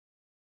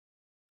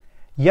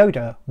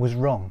Yoda was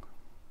wrong.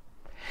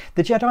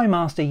 The Jedi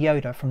Master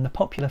Yoda from the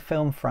popular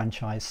film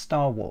franchise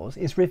Star Wars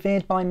is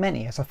revered by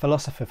many as a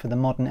philosopher for the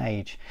modern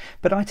age,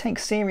 but I take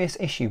serious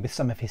issue with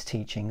some of his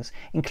teachings,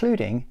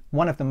 including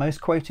one of the most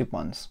quoted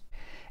ones.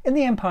 In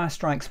The Empire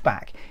Strikes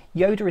Back,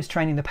 Yoda is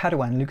training the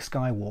Padawan Luke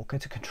Skywalker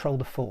to control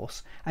the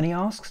Force, and he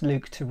asks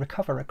Luke to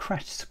recover a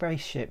crashed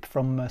spaceship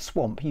from a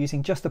swamp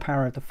using just the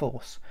power of the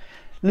Force.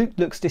 Luke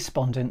looks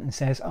despondent and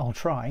says, "I'll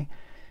try."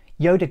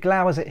 Yoda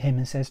glowers at him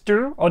and says,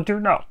 "Do or do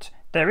not,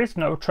 there is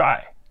no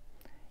try."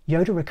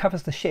 Yoda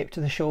recovers the ship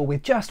to the shore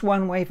with just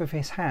one wave of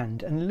his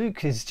hand, and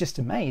Luke is just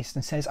amazed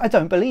and says, "I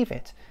don't believe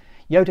it."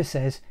 Yoda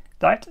says,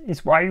 "That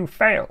is why you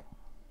fail."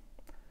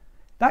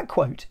 That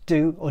quote,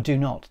 "Do or do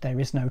not, there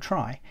is no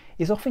try,"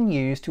 is often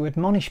used to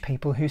admonish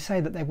people who say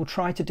that they will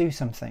try to do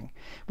something,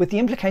 with the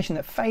implication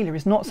that failure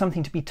is not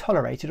something to be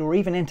tolerated or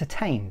even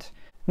entertained.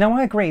 Now,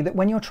 I agree that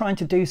when you're trying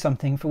to do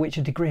something for which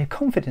a degree of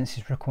confidence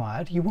is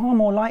required, you are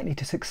more likely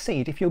to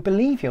succeed if you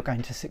believe you're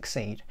going to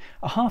succeed.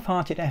 A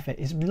half-hearted effort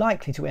is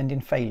likely to end in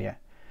failure.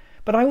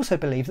 But I also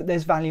believe that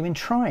there's value in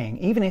trying,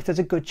 even if there's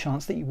a good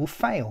chance that you will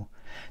fail.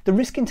 The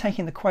risk in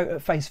taking the quote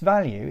at face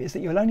value is that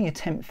you'll only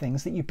attempt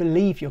things that you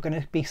believe you're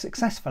going to be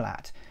successful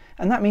at,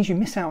 and that means you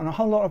miss out on a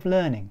whole lot of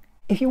learning.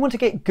 If you want to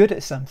get good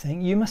at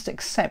something, you must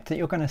accept that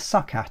you're going to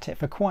suck at it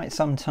for quite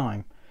some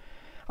time.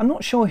 I'm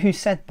not sure who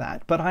said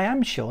that, but I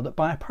am sure that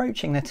by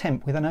approaching an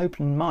attempt with an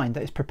open mind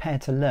that is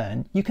prepared to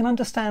learn, you can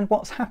understand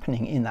what's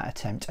happening in that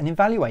attempt and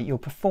evaluate your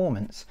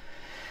performance.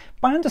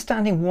 By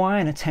understanding why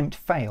an attempt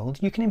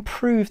failed, you can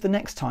improve the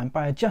next time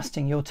by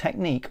adjusting your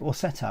technique or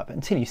setup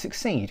until you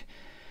succeed.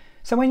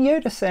 So when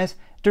Yoda says,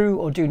 "Do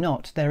or do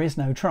not, there is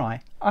no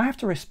try," I have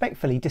to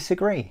respectfully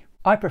disagree.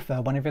 I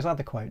prefer one of his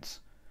other quotes.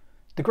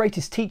 "The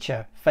greatest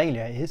teacher,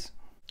 failure is.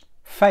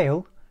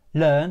 Fail,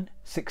 learn,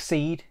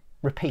 succeed,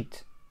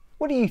 repeat."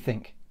 What do you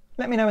think?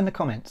 Let me know in the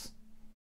comments.